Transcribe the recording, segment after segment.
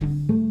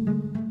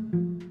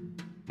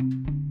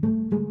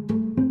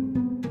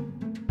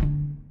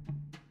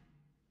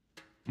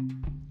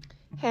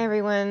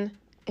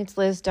It's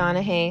Liz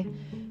Donahue.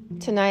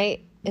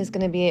 Tonight is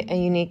going to be a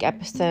unique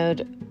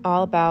episode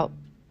all about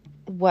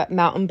what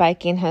mountain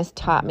biking has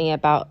taught me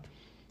about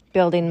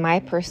building my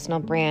personal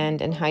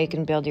brand and how you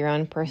can build your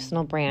own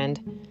personal brand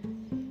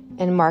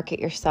and market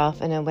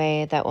yourself in a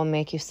way that will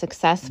make you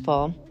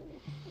successful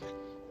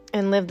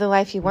and live the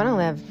life you want to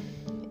live.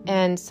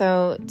 And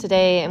so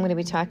today I'm going to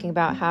be talking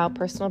about how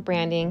personal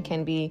branding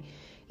can be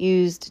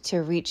used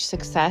to reach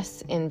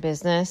success in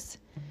business,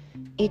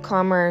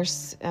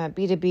 e-commerce,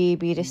 B2B,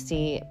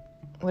 B2C,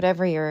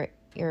 whatever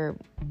you're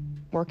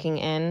working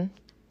in.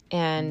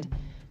 And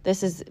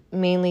this is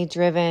mainly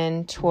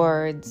driven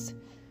towards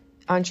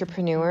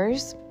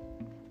entrepreneurs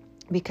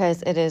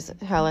because it is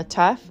hella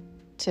tough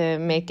to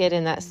make it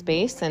in that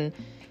space, and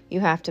you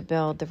have to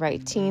build the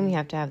right team, you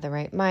have to have the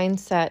right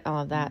mindset,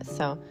 all of that.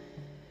 So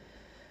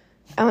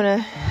I want to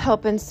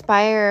help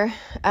inspire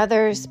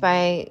others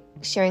by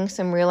sharing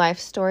some real life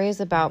stories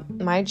about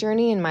my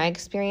journey and my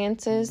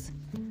experiences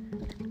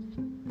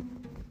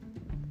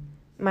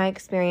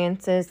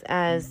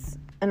as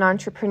an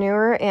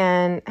entrepreneur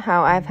and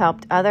how I've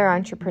helped other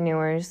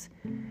entrepreneurs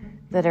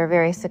that are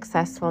very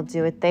successful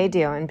do what they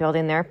do in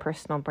building their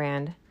personal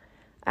brand.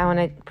 I want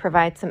to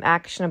provide some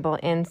actionable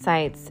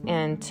insights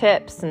and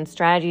tips and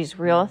strategies,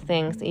 real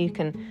things that you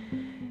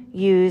can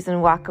use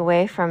and walk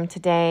away from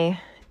today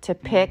to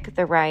pick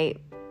the right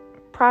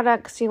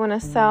products you want to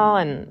sell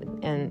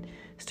and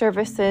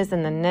services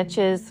and the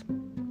niches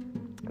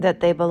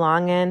that they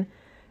belong in,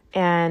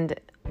 and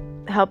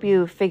help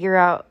you figure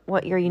out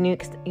what your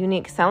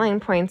unique selling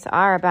points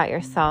are about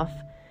yourself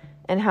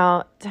and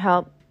how to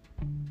help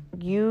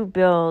you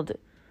build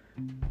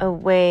a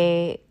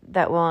way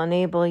that will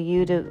enable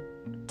you to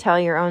tell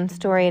your own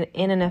story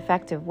in an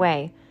effective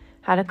way,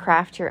 how to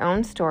craft your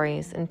own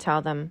stories and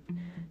tell them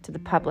to the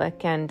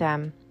public, and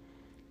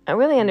I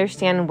really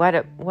understand what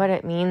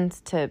it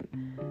means to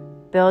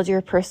build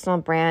your personal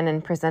brand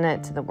and present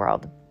it to the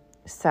world.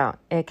 So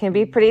it can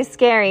be pretty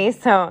scary.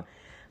 So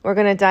we're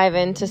going to dive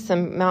into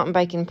some mountain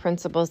biking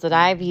principles that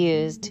I've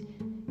used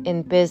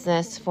in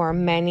business for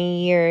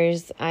many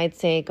years. I'd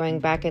say going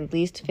back at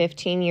least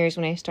 15 years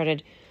when I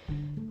started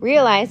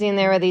realizing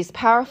there were these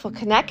powerful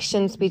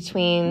connections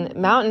between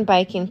mountain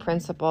biking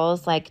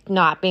principles, like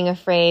not being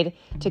afraid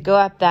to go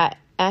up that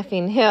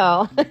effing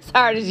hill as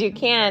hard as you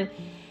can.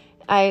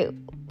 I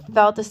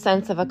felt a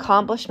sense of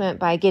accomplishment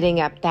by getting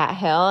up that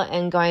hill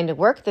and going to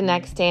work the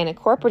next day in a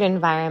corporate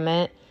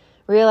environment,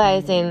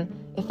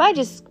 realizing if I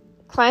just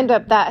climbed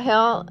up that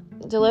hill,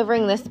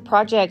 delivering this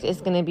project is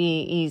going to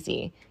be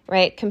easy,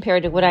 right?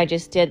 Compared to what I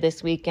just did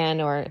this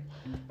weekend or,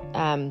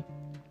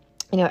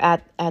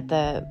 at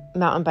the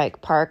mountain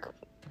bike park,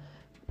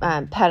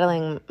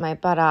 pedaling my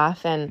butt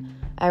off. And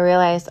I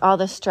realized all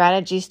the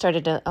strategies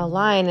started to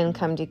align and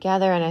come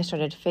together, and I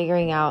started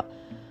figuring out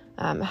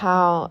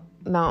how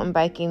mountain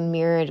biking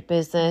mirrored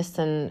business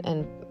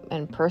and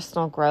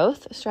personal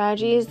growth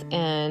strategies.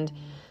 And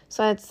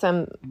so it's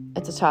a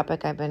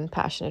topic I've been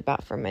passionate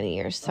about for many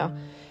years. So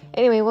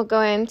anyway, we'll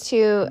go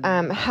into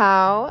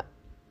how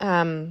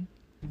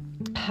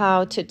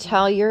to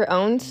tell your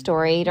own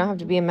story. You don't have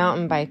to be a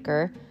mountain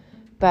biker,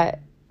 but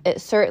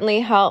it certainly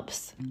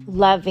helps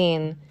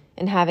loving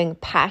and having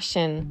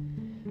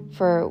passion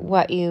for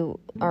what you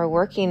are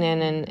working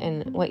in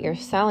and what you're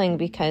selling,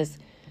 because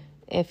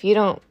if you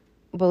don't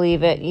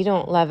believe it, you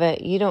don't love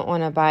it, you don't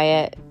want to buy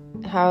it,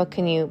 how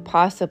can you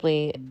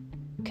possibly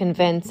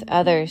convince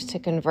others to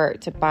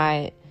convert to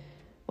buy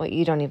what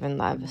you don't even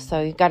love?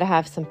 So you've got to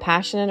have some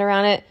passion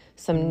around it,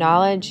 some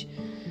knowledge,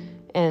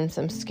 and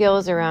some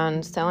skills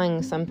around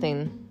selling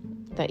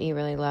something that you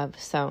really love.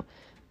 So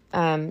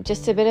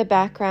just a bit of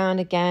background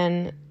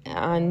again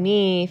on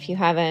me, if you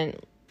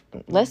haven't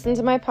listened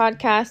to my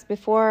podcast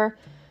before,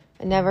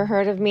 never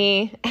heard of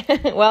me,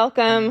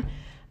 welcome.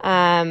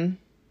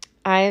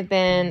 I've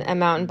been a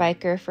mountain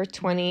biker for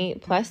 20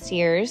 plus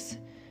years.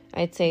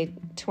 I'd say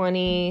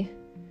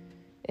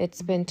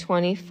it's been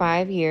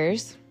 25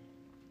 years.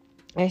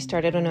 I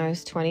started when I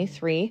was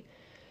 23.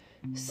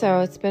 So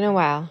it's been a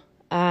while.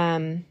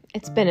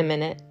 It's been a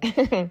minute.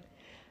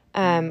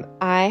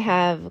 I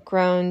have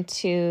grown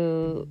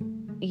to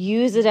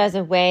use it as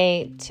a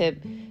way to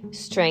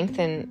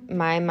strengthen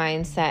my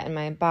mindset and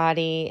my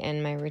body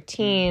and my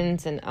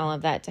routines and all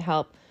of that to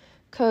help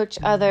coach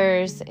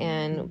others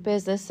and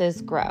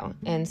businesses grow.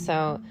 And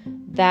so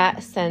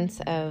that sense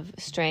of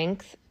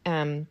strength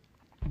and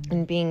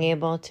being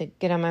able to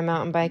get on my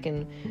mountain bike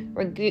and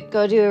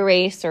go do a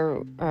race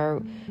or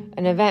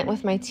an event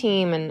with my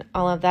team and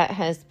all of that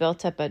has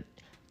built up a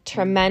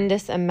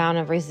tremendous amount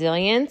of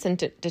resilience and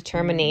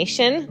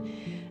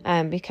determination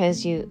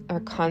because you are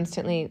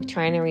constantly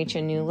trying to reach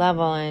a new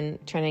level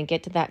and trying to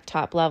get to that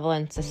top level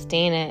and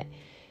sustain it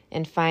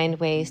and find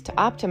ways to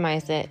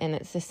optimize it. And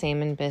it's the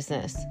same in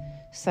business.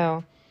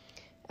 So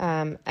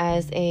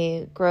as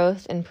a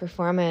growth and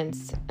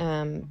performance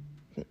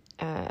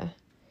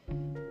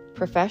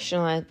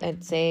professional,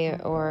 I'd say,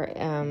 or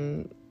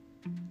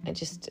I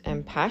just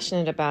am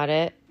passionate about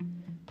it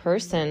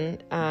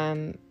person,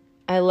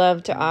 I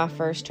love to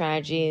offer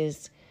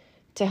strategies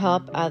to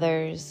help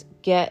others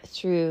get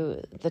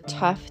through the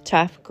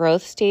tough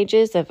growth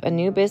stages of a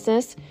new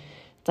business.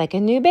 It's like a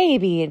new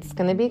baby. It's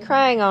going to be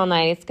crying all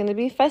night. It's going to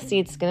be fussy.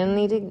 It's going to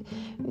need to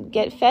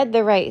get fed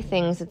the right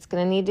things. It's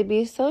going to need to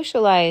be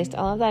socialized.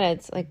 All of that.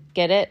 It's like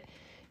get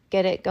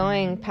it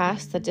going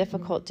past the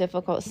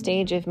difficult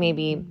stage of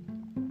maybe,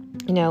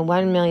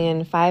 1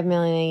 million, 5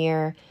 million a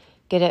year.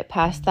 Get it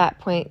past that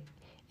point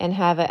and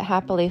have it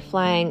happily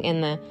flying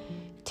in the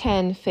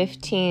 10,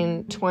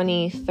 15,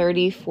 20,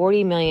 30,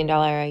 $40 million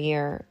a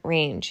year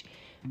range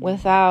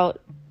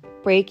without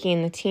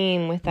breaking the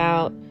team,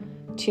 without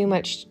too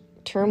much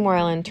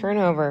turmoil and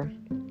turnover.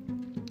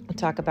 We'll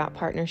talk about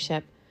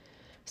partnership.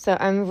 So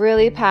I'm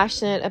really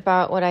passionate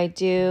about what I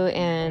do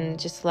and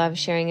just love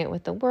sharing it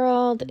with the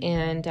world.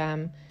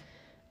 And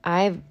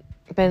I've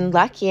been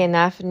lucky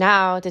enough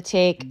now to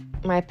take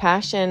my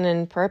passion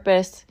and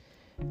purpose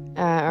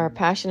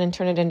and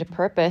turn it into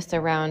purpose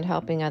around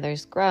helping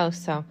others grow.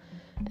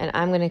 And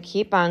I'm going to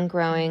keep on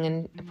growing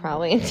and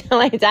probably until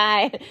I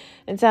die,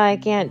 until I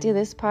can't do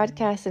this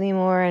podcast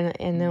anymore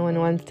and no one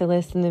wants to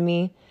listen to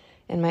me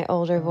in my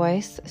older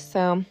voice.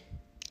 So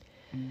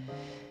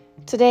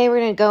today we're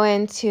going to go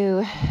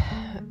into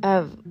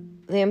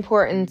the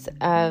importance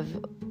of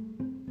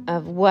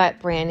what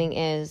branding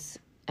is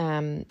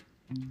and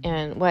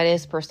what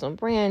is personal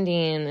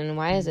branding and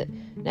why is it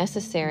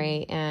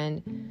necessary.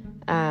 And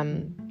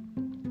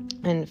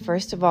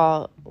first of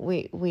all,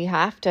 we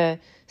have to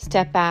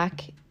step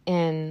back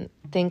and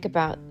think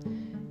about,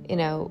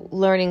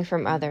 learning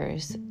from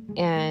others.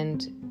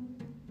 And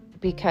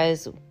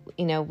because,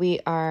 we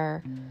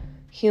are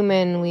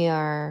human, we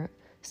are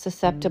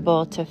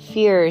susceptible to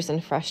fears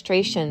and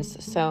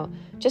frustrations. So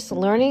just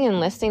learning and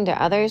listening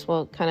to others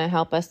will kind of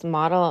help us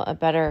model a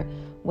better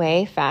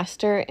way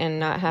faster and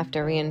not have to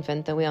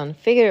reinvent the wheel and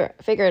figure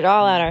it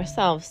all out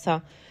ourselves.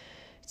 So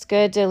it's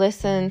good to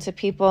listen to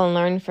people and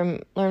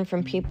learn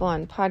from people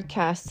on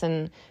podcasts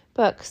and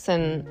books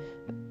and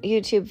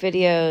YouTube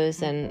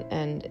videos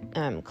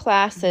and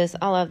classes,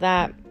 all of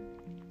that,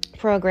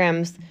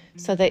 programs,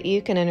 so that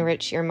you can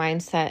enrich your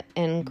mindset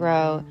and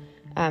grow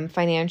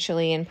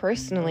financially and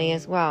personally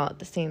as well at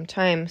the same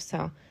time.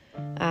 So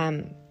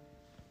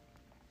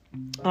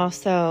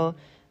also,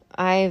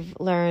 I've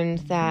learned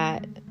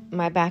that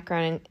my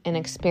background and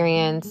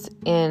experience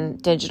in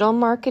digital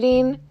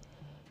marketing,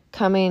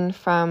 coming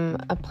from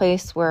a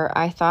place where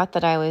I thought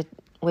that I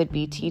would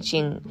be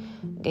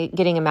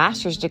getting a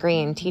master's degree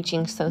in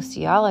teaching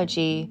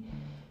sociology,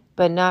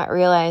 but not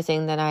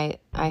realizing that I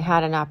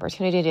had an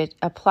opportunity to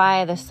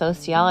apply the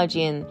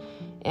sociology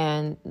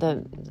and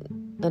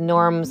the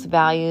norms,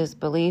 values,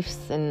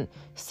 beliefs, and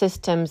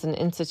systems and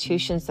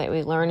institutions that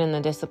we learn in the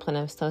discipline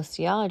of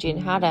sociology,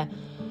 and how to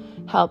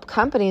help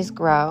companies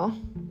grow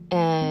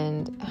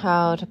and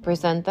how to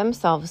present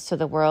themselves to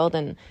the world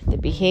and the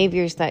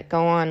behaviors that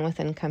go on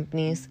within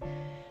companies.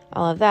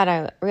 All of that,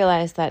 I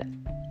realized that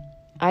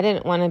I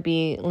didn't want to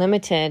be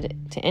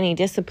limited to any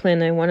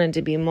discipline. I wanted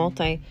to be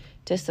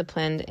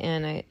multidisciplined,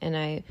 and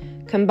I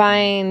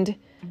combined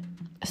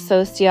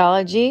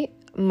sociology,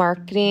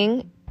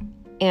 marketing,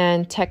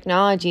 and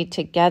technology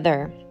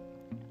together.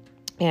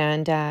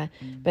 And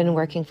been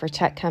working for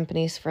tech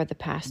companies for the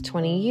past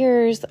 20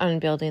 years on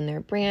building their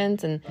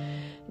brands and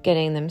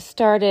getting them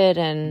started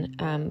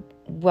and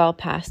well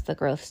past the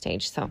growth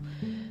stage. So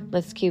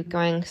let's keep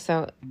going.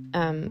 So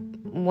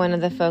one of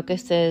the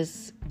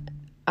focuses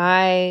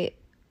I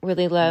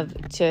really love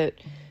to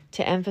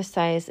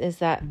emphasize is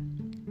that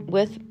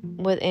with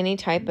any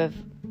type of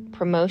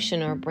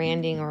promotion or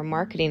branding or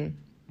marketing,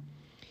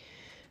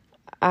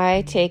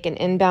 I take an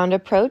inbound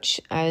approach.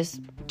 I was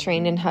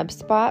trained in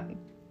HubSpot,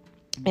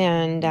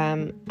 and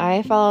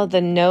I follow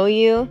the know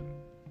you,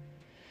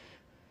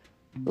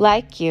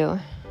 like you,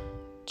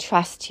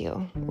 trust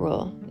you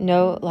rule.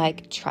 Know,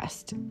 like,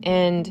 trust.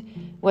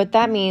 And what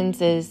that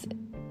means is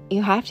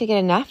you have to get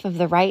enough of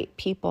the right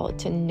people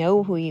to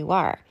know who you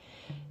are.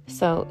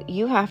 So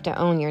you have to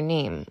own your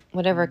name.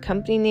 Whatever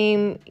company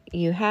name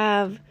you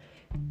have,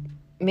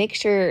 make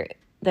sure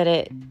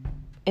that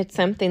it's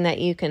something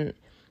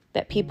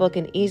that people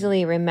can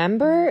easily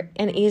remember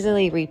and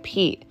easily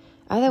repeat.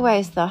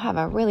 Otherwise, they'll have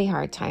a really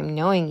hard time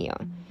knowing you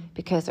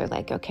because they're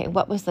like, okay,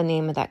 what was the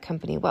name of that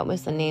company? What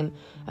was the name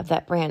of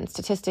that brand?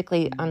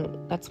 Statistically,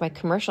 that's why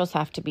commercials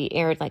have to be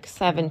aired like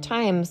 7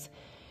 times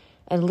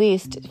at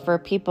least for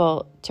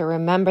people to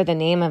remember the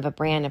name of a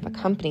brand, of a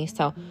company.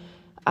 So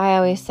I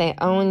always say,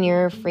 own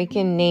your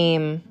freaking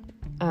name.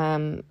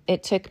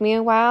 It took me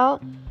a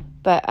while,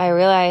 but I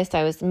realized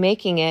I was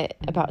making it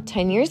about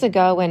 10 years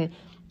ago when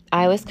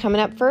I was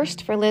coming up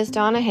first for Liz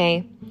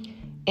Donahue.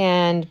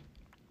 And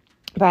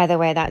by the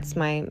way, that's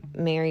my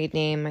married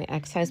name, my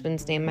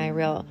ex-husband's name. My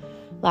real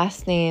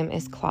last name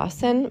is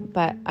Clausen,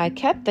 but I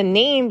kept the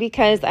name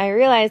because I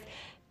realized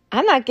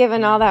I'm not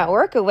giving all that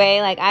work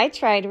away. Like, I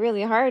tried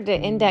really hard to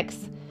index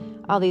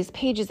all these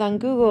pages on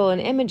Google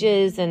and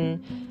images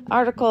and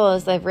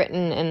articles I've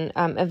written and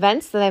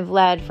events that I've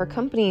led for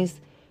companies.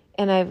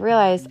 And I've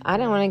realized I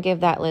don't want to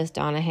give that Liz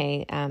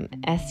Donahue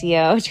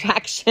SEO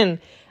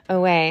traction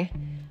away.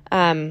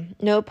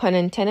 No pun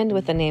intended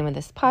with the name of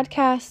this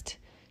podcast,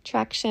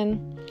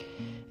 Traction.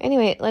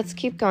 Anyway, let's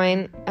keep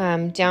going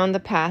down the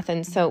path.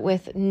 And so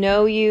with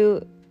know,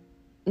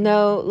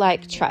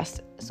 like,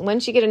 trust. So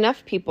once you get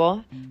enough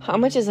people, how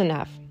much is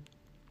enough?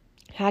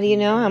 How do you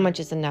know how much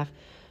is enough?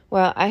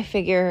 Well, I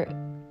figure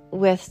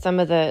with some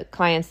of the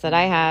clients that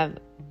I have,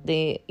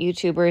 the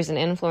YouTubers and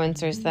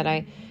influencers that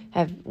I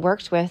have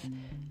worked with,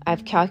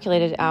 I've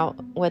calculated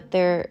out what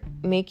they're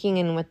making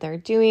and what they're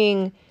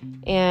doing,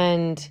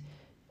 and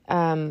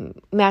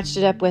matched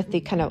it up with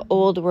the kind of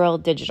old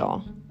world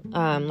digital,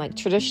 like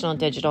traditional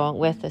digital,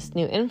 with this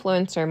new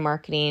influencer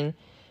marketing,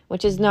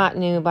 which is not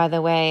new, by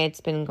the way.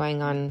 It's been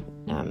going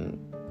on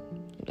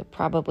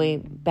probably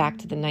back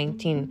to the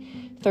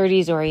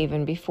 1930s or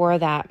even before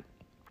that.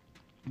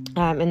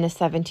 In the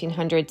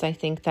 1700s, I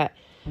think that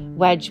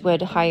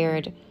Wedgwood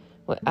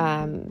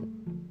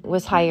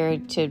was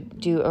hired to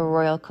do a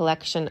royal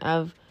collection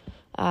of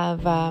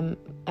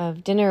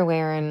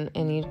dinnerware,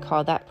 and you'd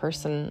call that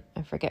person,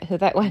 I forget who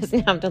that was,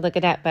 I have to look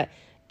it up, but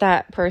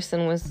that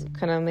person was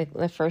kind of like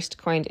the first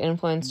coined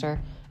influencer,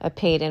 a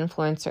paid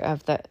influencer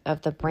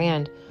of the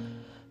brand.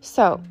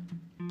 So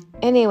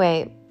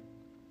anyway,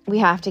 we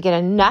have to get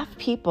enough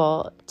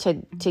people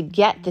to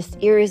get this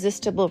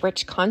irresistible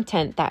rich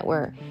content that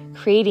we're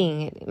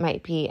creating. It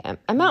might be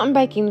a mountain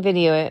biking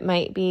video. It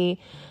might be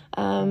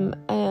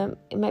a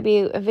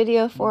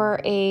video for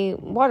a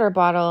water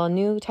bottle, a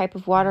new type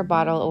of water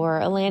bottle, or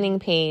a landing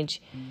page.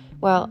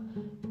 Well,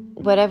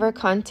 whatever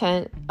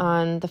content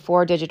on the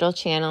 4 digital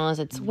channels,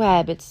 it's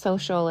web, it's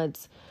social,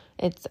 it's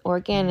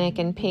organic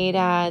and paid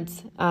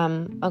ads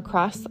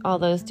across all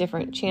those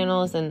different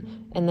channels and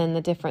then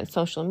the different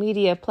social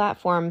media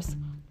platforms.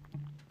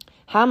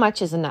 How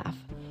much is enough?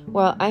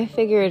 Well, I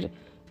figured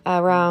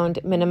around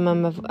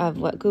minimum of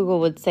what Google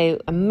would say,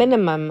 a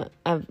minimum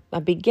of a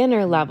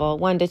beginner level,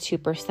 1 to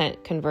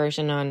 2%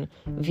 conversion on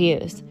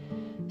views.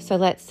 So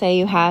let's say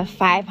you have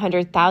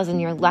 500,000,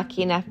 you're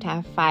lucky enough to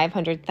have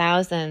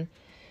 500,000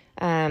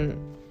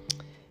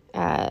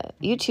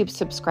 YouTube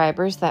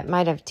subscribers. That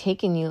might have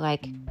taken you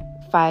like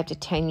 5 to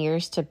 10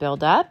 years to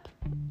build up.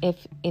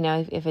 If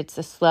it's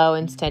a slow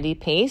and steady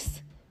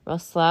pace, real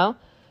slow.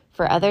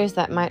 For others,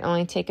 that might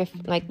only take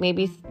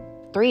maybe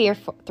 3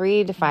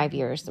 to 5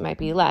 years. It might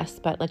be less,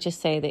 but let's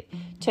just say they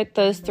took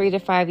those 3 to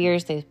 5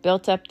 years. They've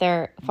built up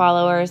their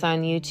followers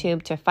on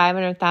YouTube to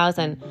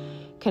 500,000.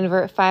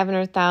 Convert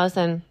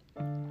 500,000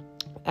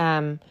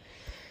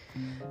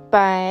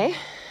 by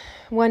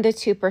 1 to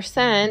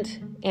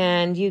 2%,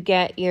 and you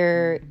get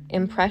your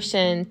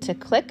impression to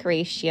click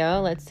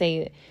ratio. Let's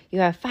say you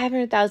have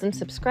 500,000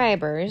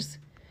 subscribers,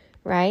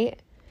 right?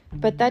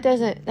 But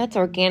that's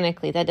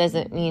organically. That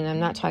doesn't mean, I'm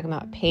not talking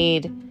about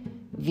paid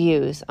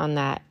views on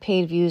that.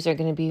 Paid views are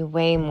going to be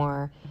way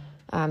more.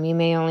 You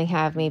may only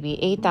have maybe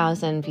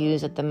 8,000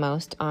 views at the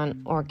most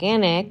on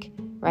organic,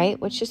 right?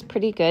 Which is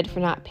pretty good for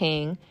not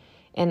paying.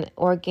 And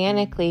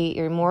organically,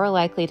 you're more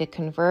likely to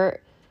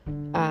convert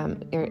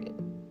you're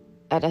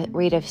at a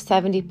rate of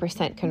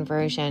 70%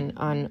 conversion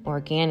on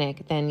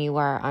organic than you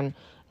are on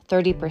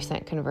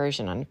 30%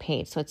 conversion on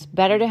paid. So it's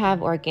better to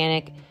have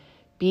organic,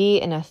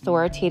 be an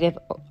authoritative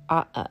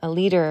a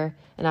leader,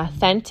 an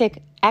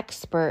authentic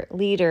expert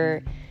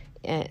leader,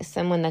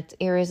 someone that's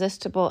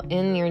irresistible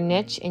in your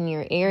niche, in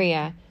your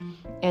area,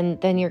 and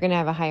then you're going to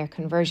have a higher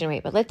conversion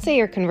rate. But let's say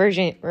your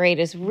conversion rate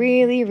is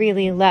really,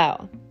 really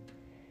low.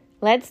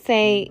 Let's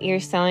say you're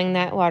selling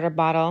that water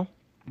bottle,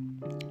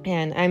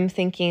 and I'm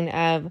thinking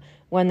of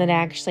one that I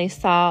actually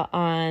saw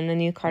on the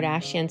new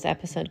Kardashians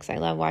episode because I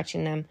love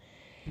watching them.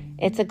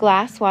 It's a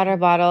glass water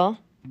bottle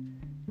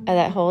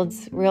that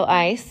holds real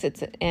ice.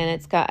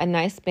 It's got a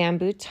nice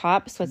bamboo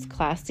top, so it's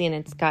classy, and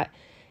it's got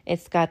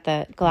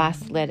the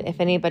glass lid.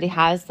 If anybody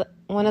has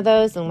one of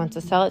those and wants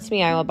to sell it to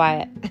me, I will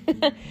buy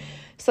it.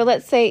 So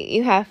let's say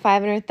you have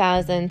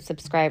 500,000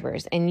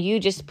 subscribers, and you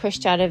just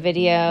pushed out a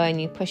video,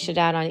 and you pushed it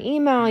out on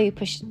email. You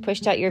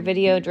pushed out your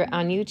video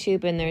on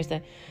YouTube, and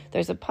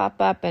there's a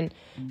pop-up, and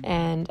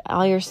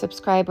all your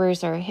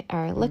subscribers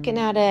are looking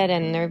at it,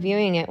 and they're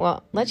viewing it.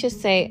 Well, let's just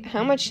say,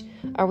 how much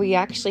are we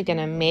actually going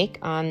to make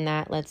on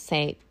that, let's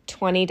say,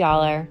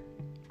 $20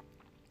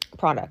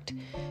 product?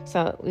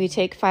 So we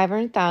take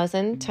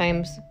 500,000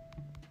 times,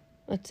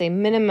 let's say,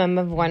 minimum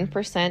of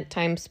 1%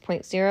 times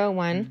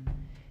 0.01,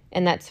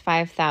 and that's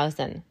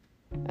 5,000.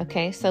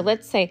 Okay, so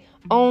let's say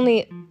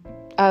only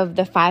of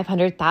the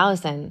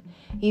 500,000,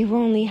 you've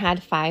only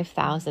had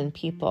 5,000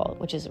 people,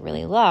 which is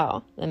really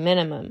low, the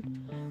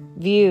minimum,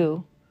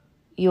 view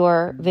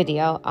your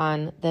video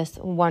on this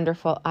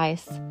wonderful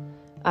ice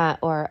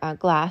or a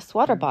glass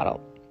water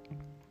bottle,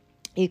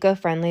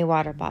 eco-friendly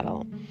water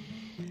bottle.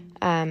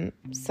 And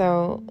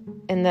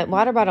the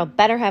water bottle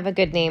better have a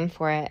good name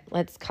for it.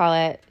 Let's call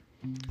it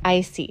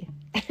Icy.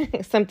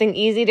 Something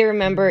easy to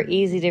remember,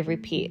 easy to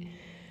repeat.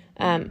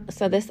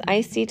 So this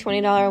Icy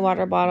 $20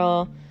 water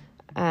bottle,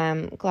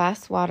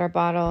 glass water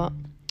bottle,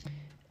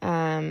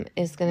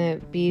 is going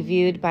to be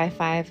viewed by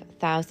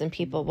 5,000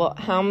 people. Well,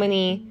 how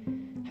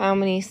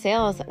many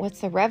sales?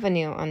 What's the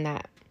revenue on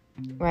that,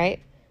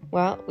 right?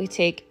 Well, let's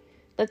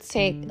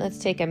let's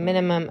take a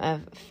minimum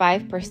of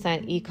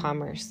 5%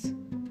 e-commerce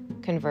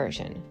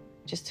conversion.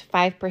 Just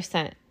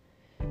 5%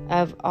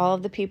 of all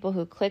of the people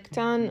who clicked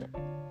on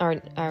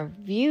or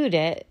viewed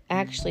it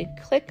actually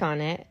click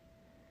on it,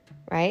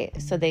 right?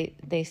 So they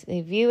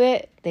view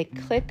it, they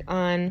click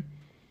on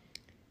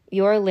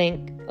your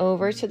link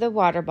over to the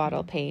water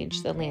bottle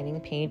page, the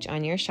landing page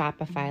on your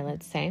Shopify,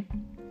 let's say,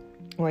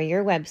 or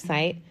your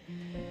website,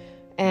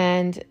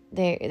 and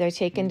they're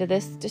taken to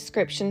this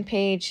description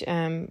page,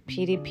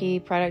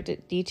 PDP,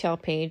 product detail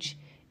page,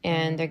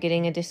 and they're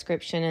getting a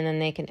description, and then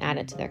they can add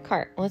it to their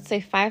cart. Let's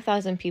say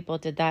 5,000 people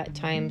did that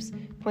times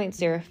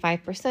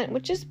 0.05%,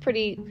 which is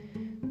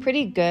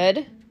pretty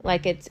good.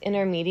 Like, it's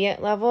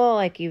intermediate level,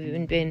 like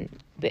you've been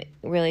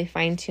really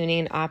fine-tuning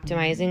and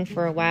optimizing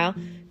for a while,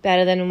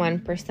 better than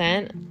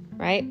 1%,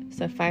 right?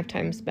 So 5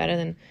 times better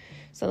than,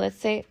 so let's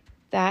say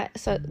that.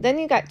 So then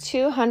you got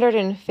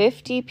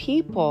 250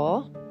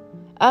 people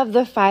of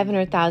the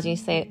 500,000. You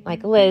say,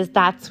 like, Liz,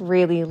 that's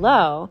really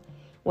low.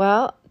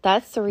 Well,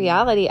 that's the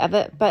reality of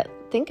it. But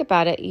think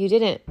about it. You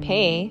didn't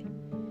pay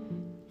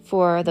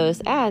for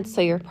those ads,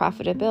 so your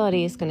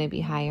profitability is going to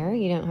be higher.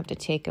 You don't have to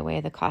take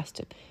away the cost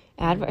of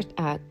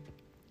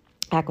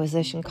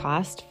acquisition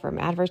cost from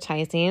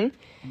advertising.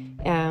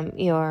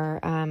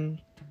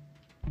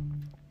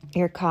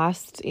 Your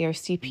cost, your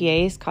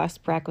CPA's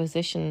cost per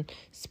acquisition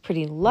is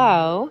pretty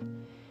low,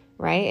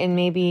 right? And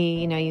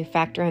maybe, you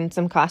factor in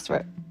some cost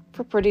for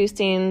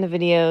producing the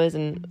videos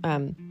and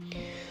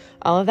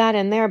all of that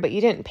in there, but you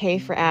didn't pay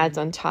for ads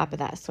on top of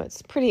that. So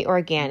it's pretty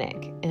organic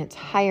and it's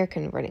higher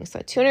converting.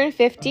 So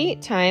 250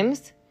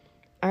 times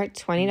our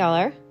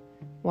 $20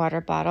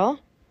 water bottle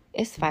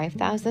is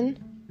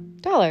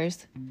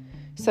 $5,000.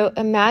 So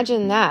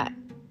imagine that.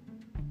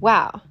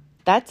 Wow,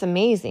 that's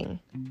amazing.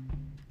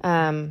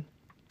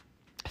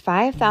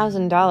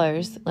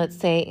 $5,000, let's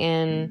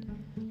say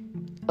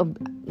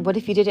what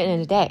if you did it in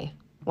a day?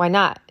 Why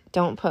not?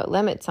 Don't put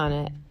limits on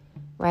it,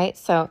 right?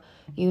 So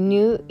you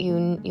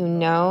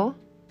know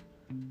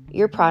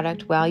your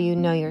product well, you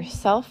know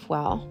yourself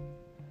well,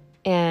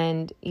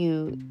 and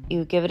you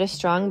give it a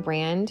strong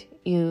brand.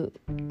 You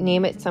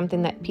name it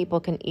something that people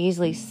can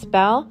easily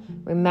spell,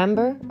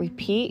 remember,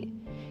 repeat.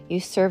 You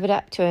serve it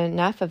up to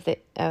enough of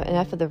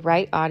the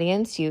right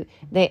audience.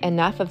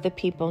 Enough of the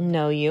people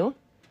know you.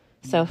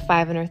 So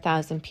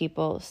 500,000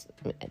 people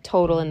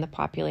total in the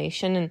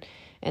population,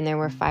 and there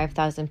were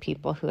 5,000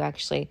 people who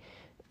actually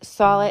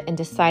saw it and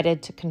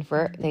decided to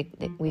convert.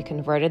 We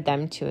converted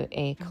them to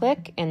a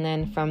click, and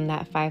then from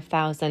that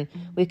 5,000,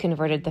 we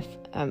converted the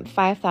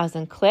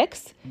 5,000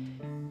 clicks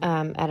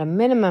at a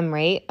minimum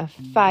rate of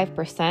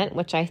 5%,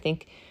 which I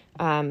think,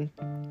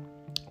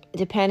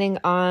 depending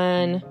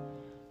on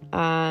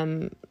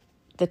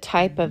the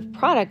type of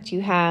product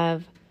you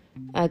have,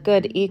 a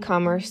good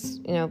e-commerce,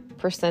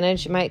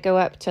 percentage might go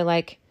up to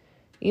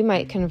you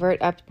might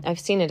convert up. I've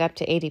seen it up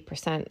to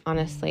 80%,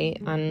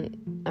 honestly, on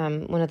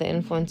one of the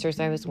influencers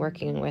I was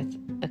working with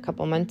a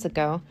couple months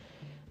ago,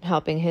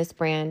 helping his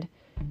brand,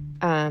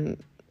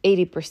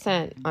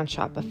 80% on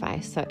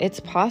Shopify. So it's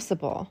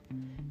possible,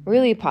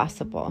 really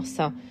possible.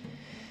 So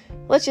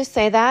let's just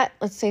say that.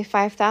 Let's say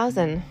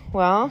 5,000.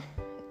 Well,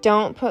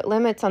 don't put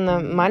limits on the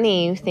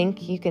money you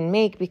think you can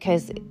make,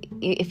 because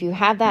if you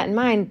have that in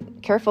mind,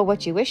 careful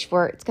what you wish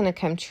for, it's going to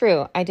come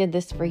true. I did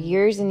this for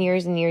years and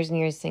years and years and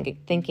years,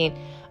 thinking,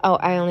 oh,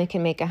 I only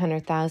can make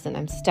 100,000.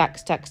 I'm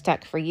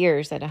stuck for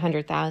years at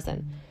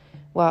 100,000.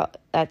 Well,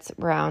 that's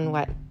around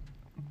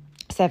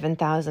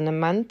 7,000 a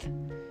month.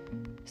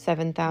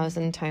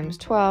 7,000 times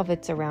 12,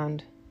 it's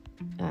around,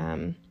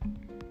 why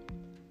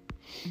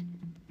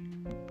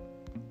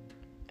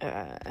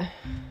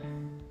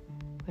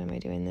am I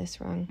doing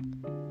this wrong?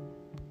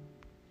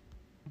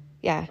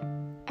 Yeah,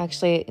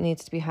 actually it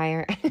needs to be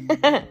higher.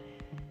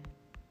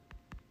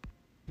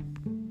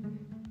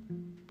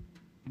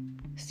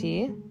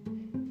 See?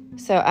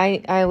 So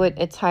I would,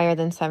 it's higher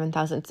than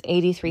 7,000. It's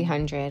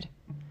 8,300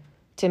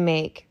 to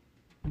make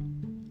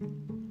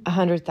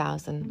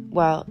 100,000.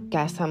 Well,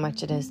 guess how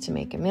much it is to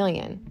make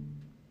 1,000,000?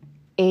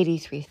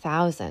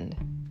 83,000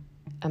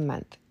 a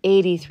month.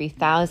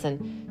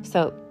 83,000.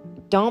 So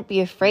don't be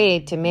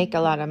afraid to make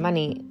a lot of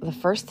money. The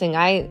first thing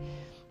I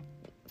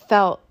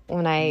felt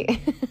when I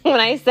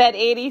when I said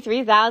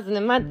 83,000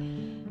 a month,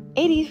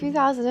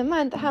 83,000 a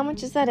month, how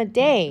much is that a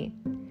day?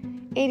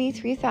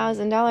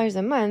 $83,000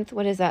 a month.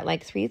 What is that,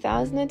 like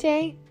 3,000 a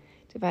day?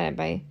 Divided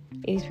by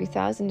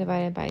 83,000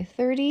 divided by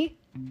 30.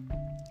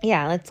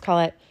 Yeah, let's call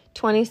it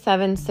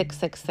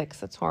 27,666.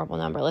 That's a horrible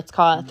number. Let's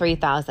call it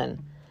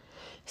 3,000.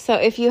 So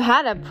if you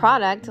had a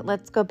product,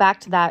 let's go back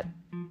to that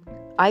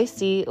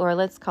icy, or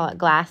let's call it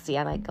glassy.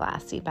 I like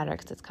glassy better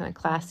because it's kind of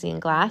classy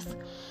and glass.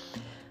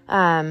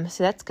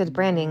 So that's good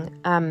branding.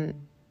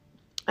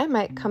 I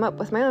might come up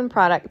with my own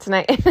product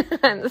tonight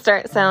and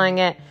start selling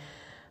it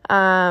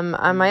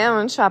on my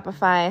own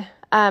Shopify.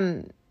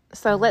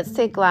 So let's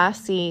say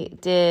glassy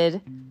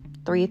did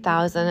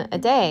 3,000 a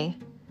day.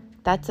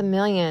 That's $1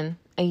 million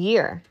a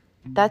year.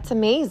 That's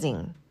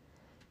amazing.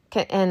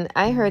 And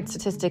I heard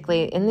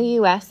statistically in the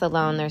U.S.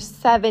 alone, there's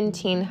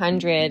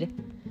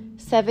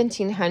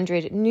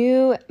 1,700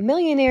 new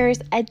millionaires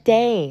a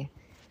day.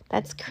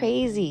 That's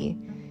crazy.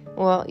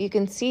 Well, you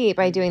can see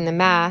by doing the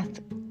math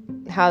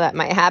how that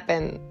might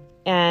happen.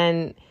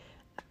 And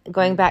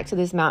going back to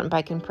these mountain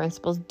biking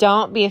principles,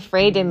 don't be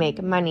afraid to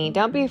make money.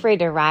 Don't be afraid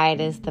to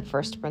ride is the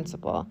first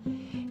principle.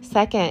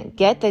 Second,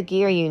 get the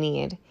gear you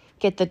need.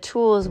 Get the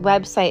tools,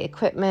 website,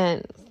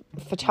 equipment,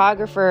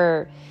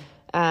 photographer,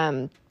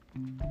 your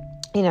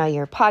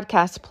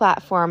podcast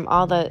platform,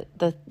 all the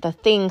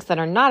things that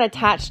are not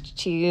attached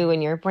to you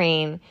and your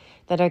brain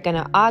that are going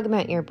to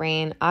augment your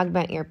brain,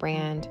 augment your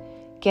brand.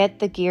 Get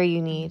the gear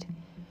you need.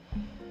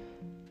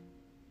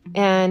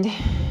 And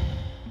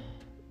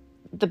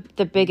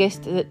the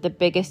biggest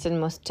and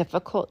most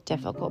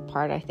difficult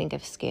part, I think,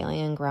 of scaling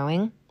and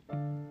growing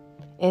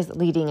is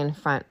leading in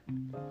front.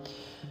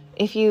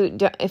 If you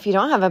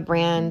don't have a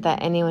brand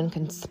that anyone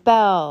can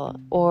spell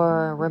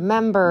or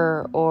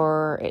remember,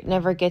 or it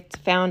never gets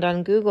found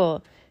on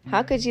Google,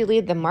 how could you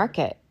lead the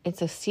market?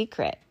 It's a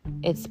secret.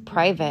 It's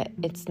private.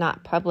 It's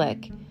not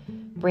public.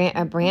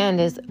 A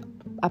brand is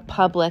a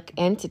public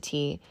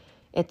entity.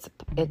 It's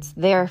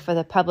there for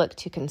the public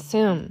to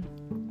consume.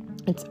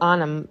 It's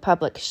on a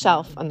public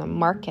shelf on the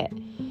market.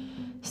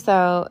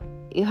 So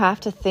you have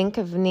to think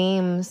of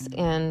names,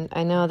 and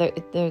I know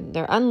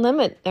they're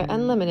unlimited. They're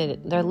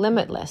unlimited. They're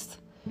limitless.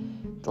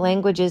 The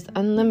language is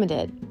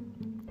unlimited.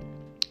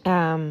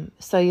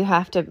 So you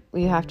have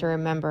to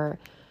remember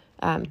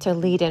to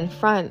lead in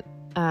front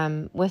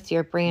with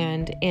your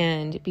brand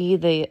and be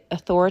the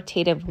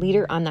authoritative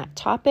leader on that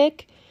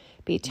topic.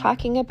 Be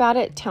talking about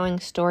it, telling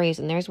stories,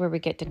 and there's where we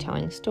get to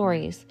telling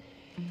stories.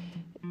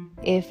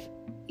 If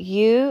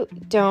you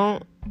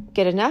don't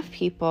get enough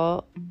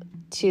people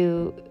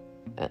to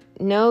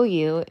know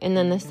you, and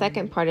then the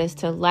second part is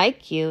to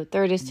like you,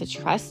 third is to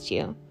trust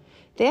you.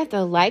 They have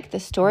to like the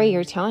story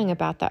you're telling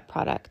about that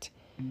product,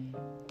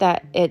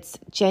 that it's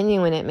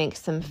genuine, it makes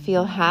them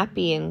feel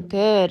happy and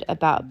good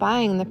about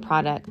buying the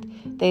product.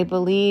 They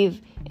believe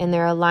and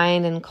they're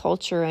aligned in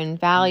culture and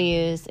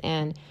values,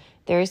 and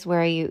there's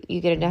where you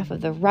get enough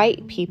of the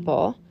right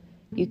people.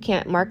 You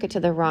can't market to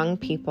the wrong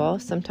people.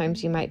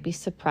 Sometimes you might be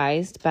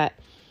surprised, but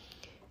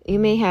you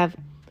may have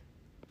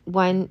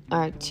one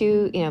or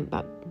two,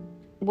 about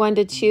 1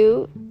 to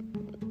 2,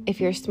 if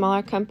you're a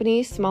smaller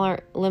company, smaller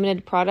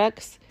limited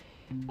products,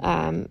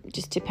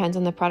 just depends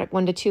on the product,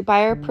 1 to 2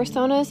 buyer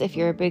personas. If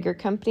you're a bigger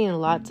company and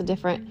lots of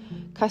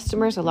different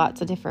customers or lots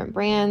of different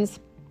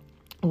brands,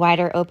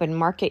 wider open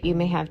market, you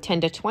may have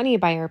 10 to 20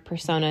 buyer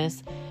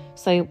personas.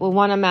 So we'll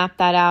want to map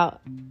that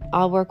out.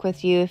 I'll work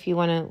with you if you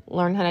want to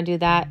learn how to do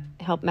that,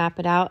 help map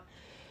it out.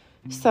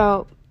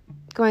 So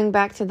going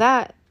back to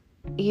that,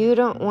 you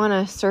don't want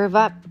to serve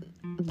up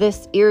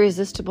this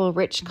irresistible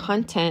rich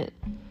content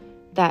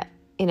that,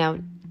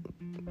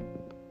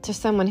 to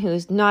someone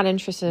who's not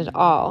interested at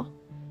all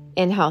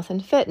in health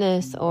and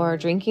fitness or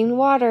drinking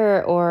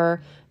water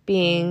or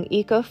being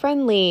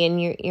eco-friendly,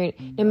 and you're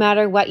no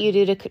matter what you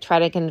do to try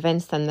to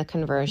convince them, the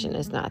conversion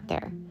is not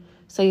there.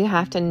 So you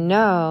have to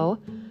know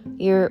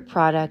your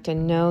product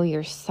and know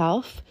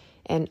yourself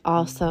and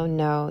also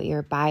know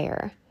your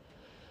buyer.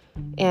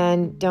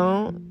 And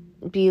don't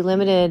be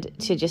limited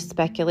to just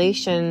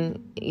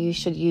speculation. You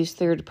should use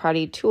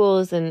third-party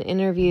tools and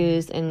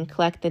interviews and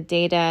collect the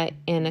data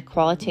in a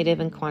qualitative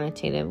and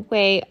quantitative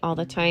way all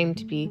the time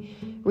to be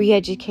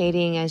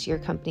re-educating as your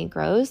company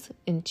grows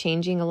and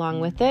changing along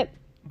with it,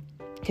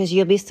 because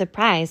you'll be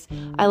surprised.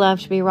 I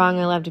love to be wrong.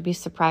 I love to be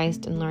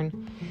surprised and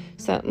learn.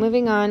 So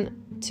moving on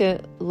to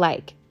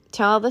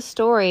tell the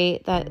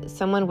story that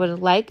someone would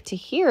like to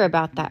hear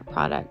about that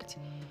product,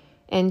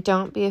 and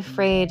don't be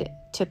afraid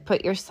to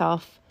put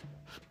yourself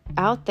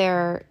out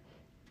there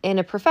in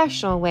a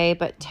professional way,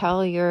 but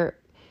tell your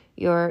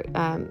hero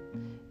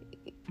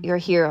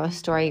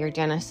story, your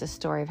genesis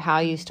story of how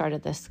you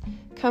started this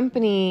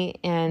company.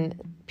 And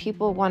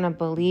people want to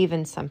believe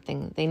in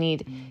something. They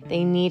need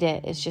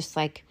it. It's just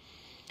like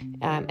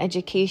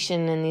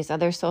education and these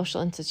other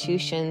social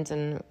institutions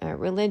and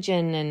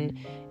religion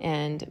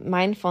and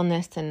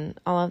mindfulness and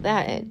all of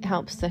that. It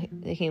helps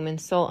the human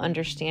soul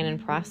understand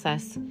and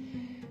process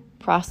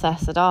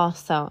it all.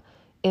 So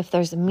if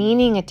there's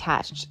meaning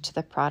attached to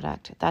the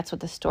product, that's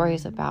what the story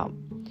is about.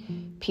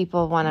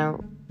 People want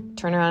to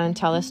turn around and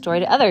tell the story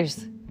to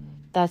others.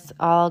 That's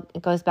all.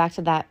 It goes back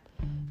to that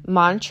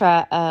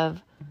mantra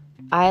of,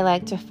 I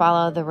like to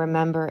follow the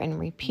remember and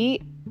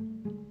repeat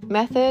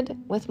method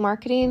with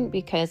marketing,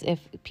 because if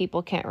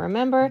people can't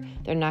remember,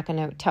 they're not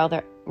going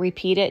to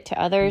repeat it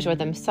to others, or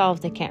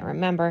themselves. They can't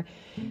remember,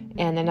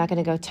 and they're not going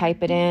to go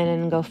type it in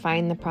and go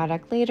find the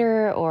product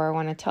later or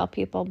want to tell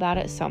people about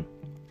it. So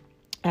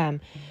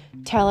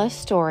tell a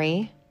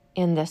story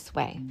in this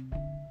way.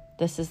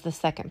 This is the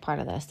second part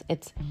of this.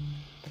 It's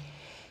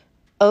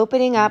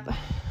opening up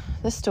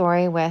the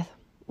story with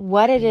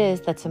what it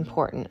is that's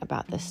important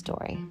about this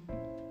story.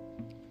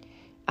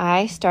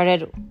 I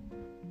started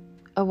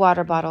a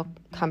water bottle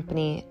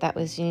company that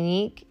was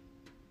unique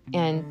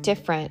and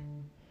different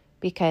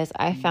because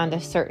I found a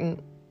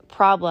certain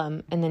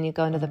problem, and then you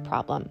go into the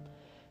problem.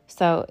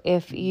 So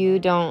if you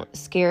don't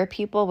scare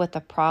people with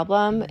the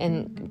problem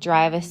and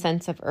drive a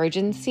sense of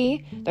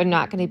urgency, they're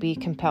not going to be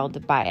compelled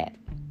to buy it.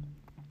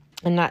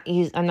 I'm not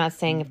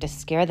saying you have to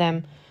scare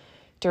them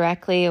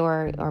directly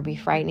or be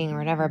frightening or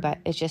whatever, but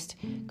it just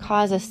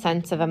cause a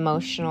sense of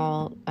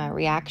emotional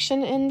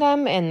reaction in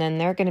them, and then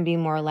they're going to be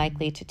more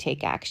likely to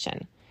take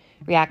action.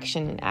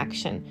 Reaction and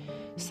action.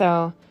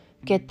 So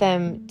get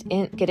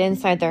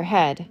inside their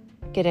head,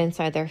 get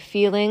inside their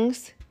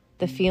feelings.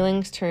 The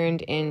feelings turn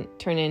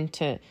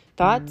into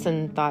thoughts,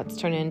 and thoughts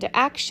turn into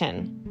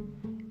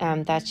action.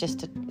 That's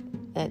just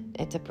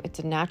it's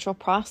a natural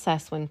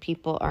process when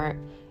people are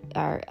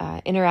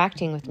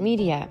interacting with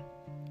media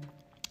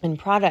and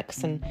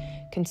products and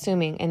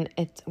consuming. And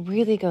it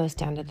really goes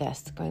down to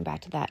this, going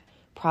back to that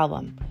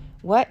problem.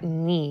 What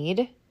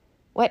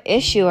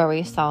issue are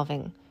we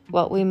solving?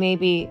 Well, we may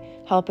be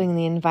helping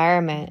the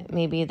environment.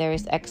 Maybe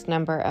there's X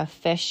number of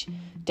fish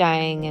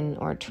dying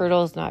or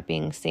turtles not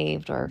being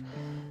saved, or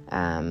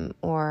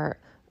the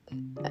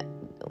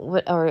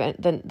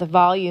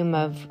volume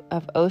of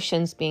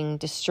oceans being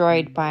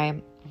destroyed by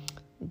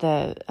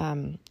the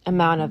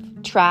amount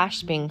of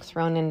trash being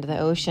thrown into the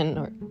ocean,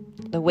 or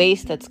the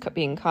waste that's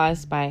being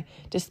caused by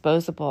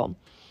disposable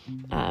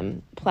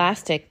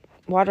plastic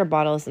water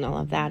bottles and all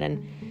of that.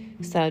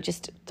 And so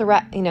just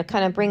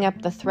kind of bring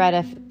up the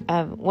threat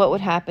of what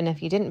would happen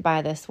if you didn't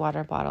buy this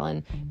water bottle,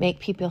 and make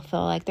people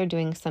feel like they're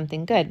doing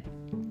something good.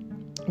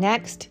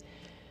 Next,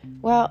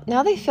 well,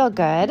 now they feel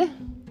good,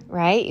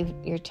 right?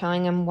 You're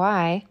telling them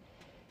why.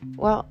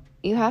 Well,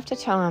 you have to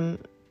tell them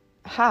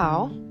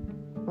how,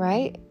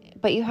 right?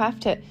 But you have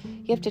to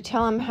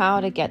tell them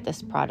how to get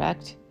this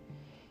product.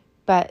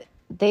 But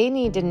they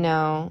need to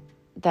know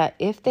that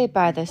if they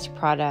buy this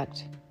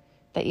product,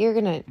 that you're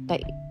gonna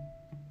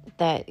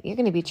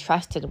be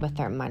trusted with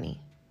their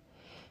money.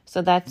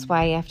 So that's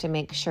why you have to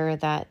make sure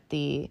that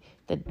the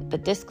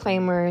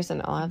disclaimers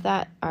and all of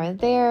that are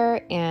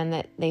there, and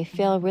that they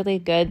feel really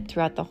good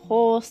throughout the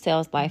whole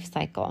sales life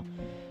cycle.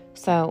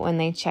 So when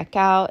they check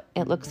out,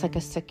 it looks like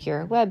a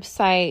secure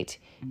website.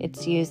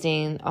 It's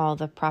using all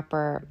the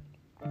proper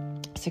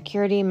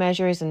security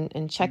measures and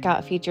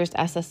checkout features,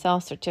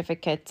 SSL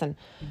certificates, and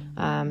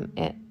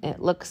it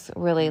looks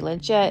really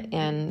legit.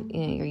 And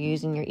you're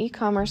using your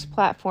e-commerce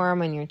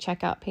platform and your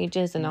checkout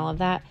pages and all of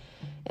that.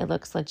 It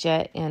looks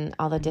legit, and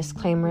all the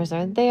disclaimers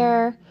are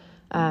there.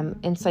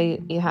 And so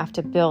you have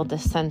to build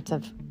this sense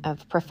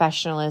of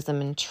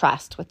professionalism and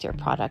trust with your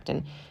product.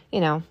 And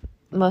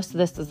most of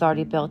this is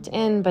already built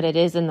in, but it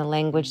is in the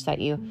language that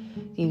you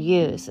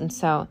use. And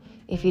so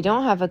if you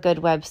don't have a good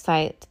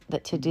website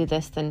to do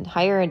this, then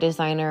hire a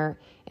designer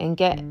and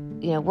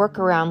work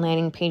around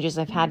landing pages.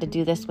 I've had to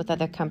do this with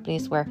other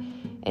companies where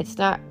it's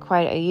not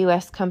quite a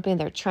U.S. company.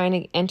 They're trying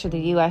to enter the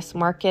U.S.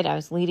 market. I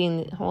was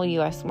leading the whole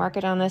U.S.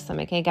 market on this. I'm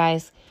like, hey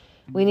guys,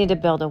 we need to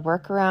build a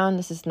workaround.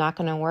 This is not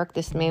going to work.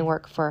 This may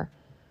work for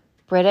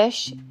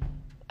British,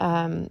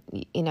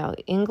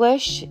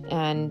 English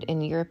and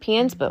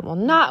Europeans, but will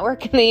not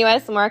work in the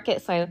U.S.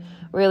 market. So I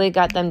really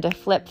got them to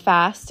flip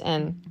fast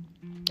and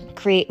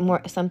create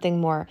something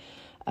more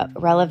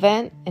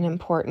relevant and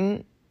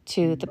important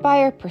to the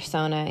buyer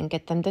persona, and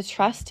get them to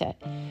trust it.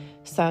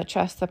 So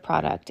trust the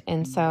product.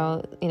 And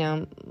so,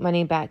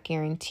 money back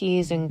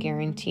guarantees and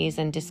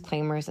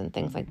disclaimers and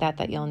things like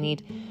that you'll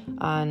need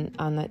on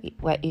the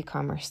wet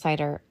e-commerce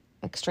site are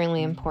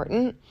extremely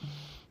important.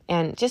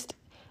 And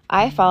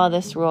I follow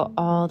this rule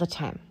all the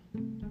time.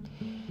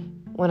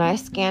 When I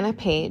scan a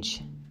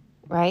page,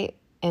 right,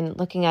 and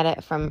looking at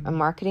it from a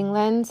marketing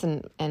lens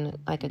and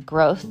like a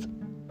growth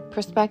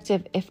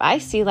perspective, if I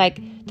see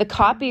like the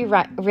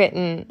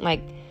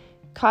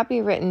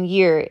copywritten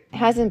year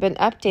hasn't been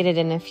updated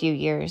in a few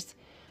years,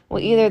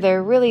 well, either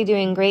they're really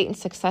doing great and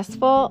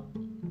successful,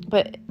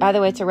 but by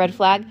the way, it's a red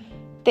flag.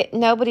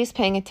 Nobody's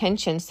paying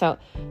attention, so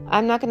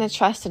I'm not going to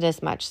trust it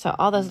as much. So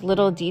all those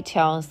little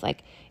details,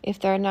 like if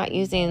they're not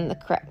using the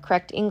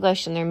correct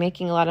English and they're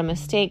making a lot of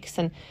mistakes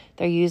and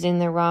they're using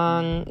the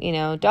wrong,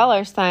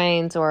 dollar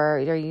signs,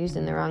 or they're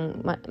using the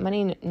wrong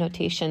money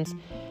notations,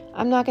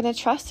 I'm not going to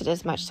trust it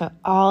as much. So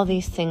all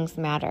these things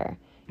matter.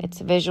 It's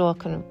visual,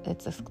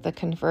 the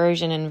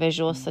conversion and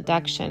visual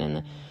seduction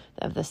and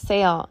of the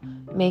sale,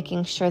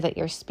 making sure that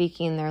you're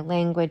speaking their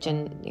language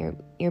and you're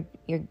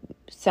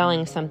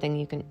selling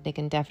something they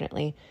can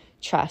definitely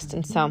trust.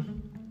 And so,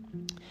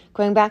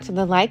 going back to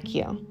the like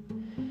you,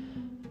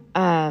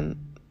 on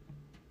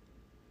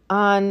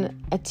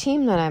a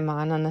team that I'm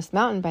on this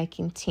mountain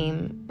biking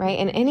team, right?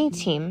 And any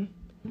team,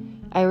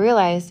 I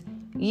realize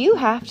you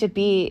have to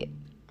be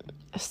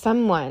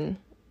someone,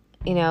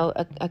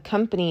 a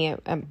company,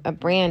 a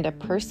brand, a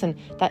person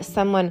that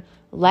someone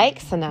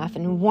likes enough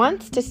and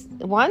wants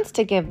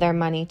to give their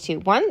money to.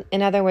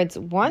 In other words,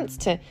 wants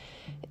to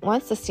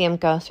see them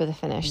go through the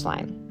finish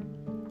line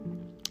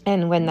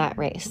and win that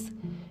race.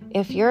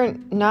 If you're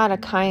not a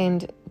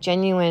kind,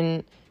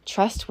 genuine,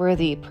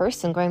 trustworthy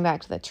person, going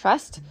back to the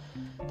trust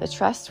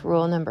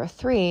rule number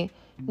 3,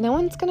 no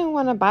one's going to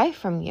want to buy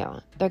from you.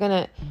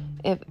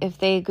 if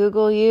they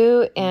Google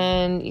you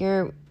and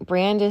your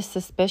brand is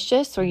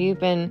suspicious, or you've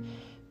been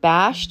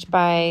bashed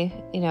by,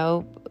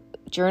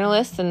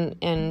 journalists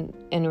and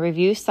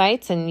review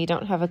sites, and you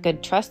don't have a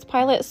good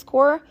Trustpilot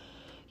score,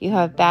 you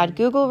have bad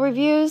Google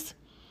reviews,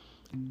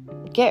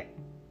 get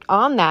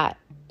on that.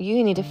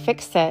 You need to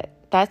fix it.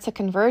 That's a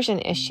conversion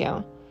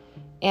issue.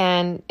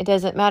 And it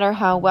doesn't matter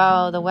how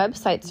well the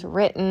website's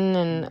written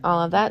and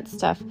all of that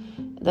stuff.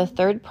 The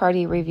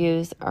third-party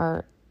reviews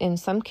are, in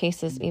some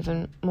cases,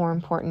 even more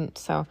important.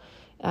 So,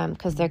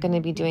 because they're going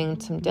to be doing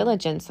some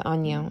diligence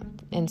on you.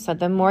 And so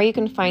the more you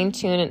can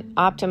fine-tune and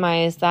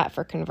optimize that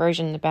for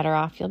conversion, the better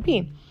off you'll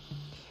be.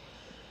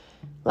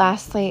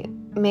 Lastly,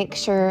 make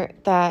sure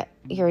that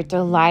you're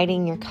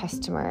delighting your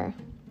customer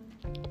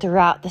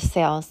throughout the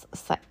sales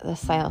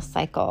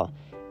cycle.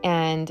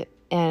 And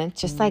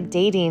it's just like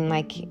dating,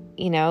 like,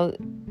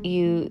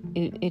 you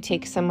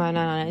take someone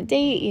on a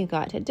date, you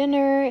got to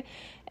dinner,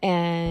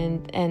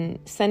 and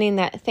sending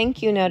that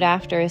thank you note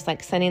after is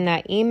like sending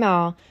that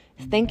email,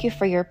 thank you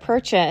for your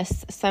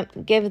purchase.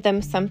 Give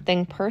them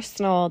something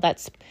personal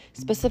that's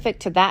specific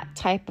to that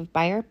type of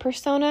buyer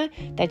persona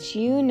that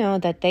you know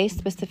that they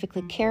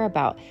specifically care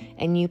about.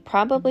 And you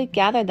probably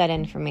gather that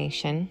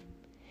information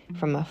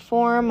from a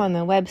form on the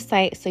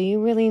website, so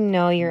you really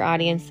know your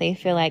audience. They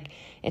feel like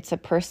it's a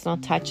personal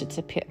touch, it's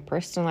a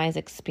personalized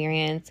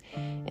experience,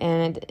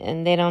 and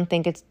they don't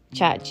think it's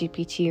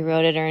ChatGPT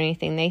wrote it or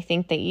anything. They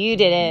think that you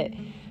did it,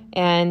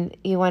 and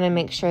you want to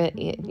make sure that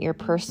you're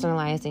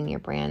personalizing your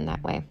brand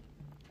that way.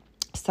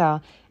 So,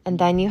 and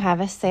then you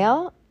have a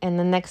sale, and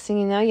the next thing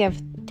you know, you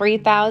have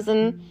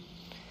 3,000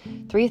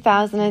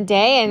 a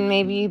day, and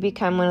maybe you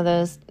become one of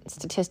those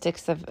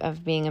statistics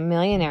of being a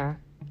millionaire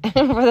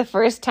for the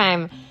first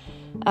time.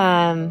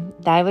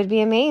 That would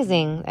be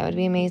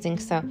amazing.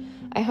 So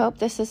I hope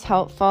this is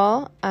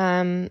helpful.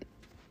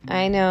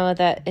 I know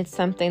that it's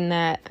something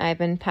that I've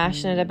been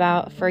passionate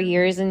about for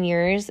years and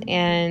years,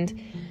 and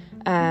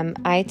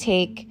I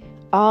take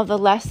all the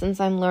lessons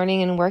I'm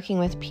learning and working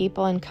with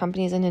people and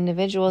companies and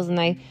individuals, and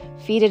I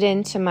feed it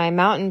into my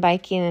mountain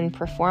biking and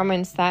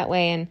performance that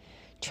way, and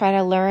try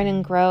to learn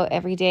and grow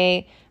every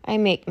day. I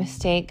make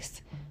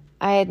mistakes.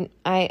 I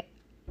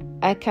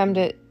come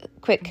to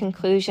quick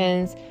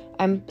conclusions.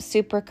 I'm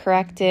super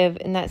corrective,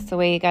 and that's the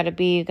way you got to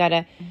be.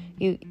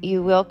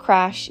 You will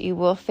crash, you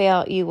will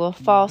fail, you will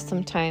fall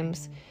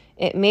sometimes.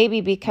 It may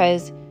be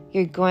because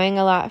you're going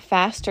a lot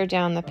faster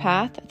down the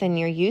path than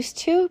you're used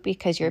to,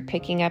 because you're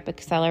picking up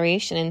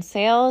acceleration in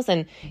sales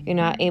and you're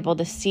not able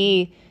to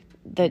see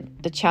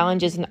the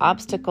challenges and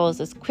obstacles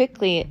as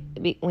quickly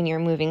when you're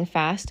moving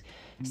fast.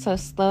 So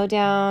slow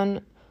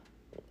down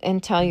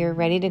until you're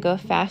ready to go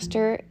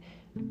faster,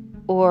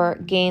 or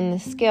gain the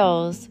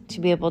skills to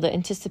be able to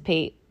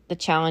anticipate the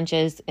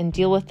challenges and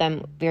deal with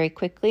them very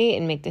quickly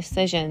and make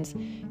decisions.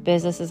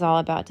 Business is all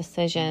about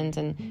decisions,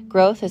 and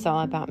growth is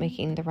all about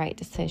making the right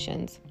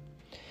decisions.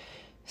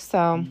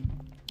 So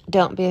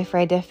don't be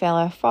afraid to fail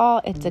or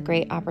fall. It's a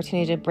great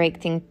opportunity to break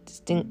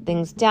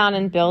things down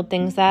and build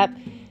things up,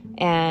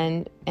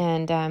 and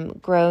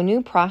grow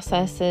new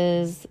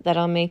processes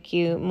that'll make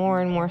you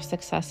more and more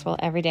successful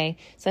every day.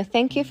 So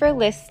thank you for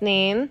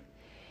listening.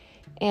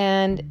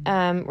 And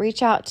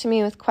reach out to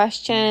me with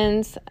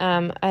questions.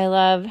 I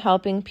love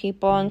helping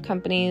people and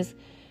companies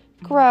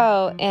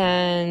grow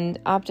and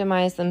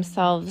optimize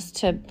themselves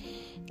to,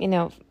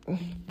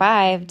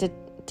 5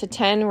 to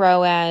 10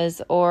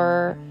 ROAS,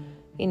 or,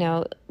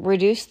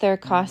 reduce their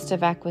cost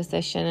of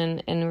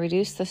acquisition and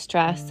reduce the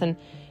stress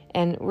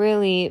and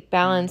really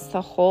balance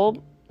the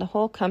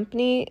whole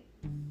company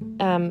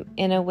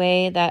in a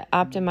way that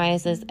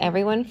optimizes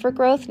everyone for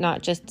growth,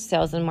 not just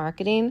sales and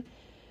marketing,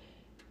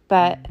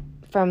 but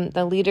from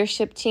the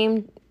leadership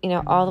team,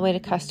 all the way to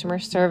customer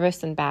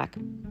service and back.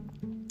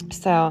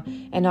 So,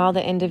 and all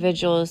the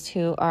individuals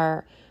who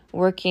are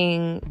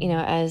working,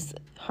 as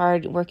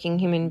hard-working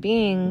human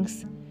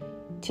beings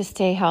to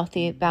stay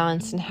healthy,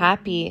 balanced, and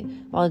happy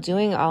while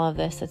doing all of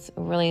this. It's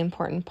a really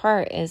important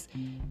part, is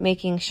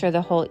making sure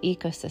the whole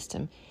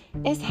ecosystem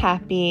is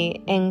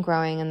happy and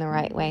growing in the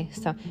right way.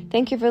 So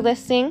thank you for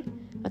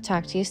listening. I'll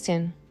talk to you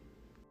soon.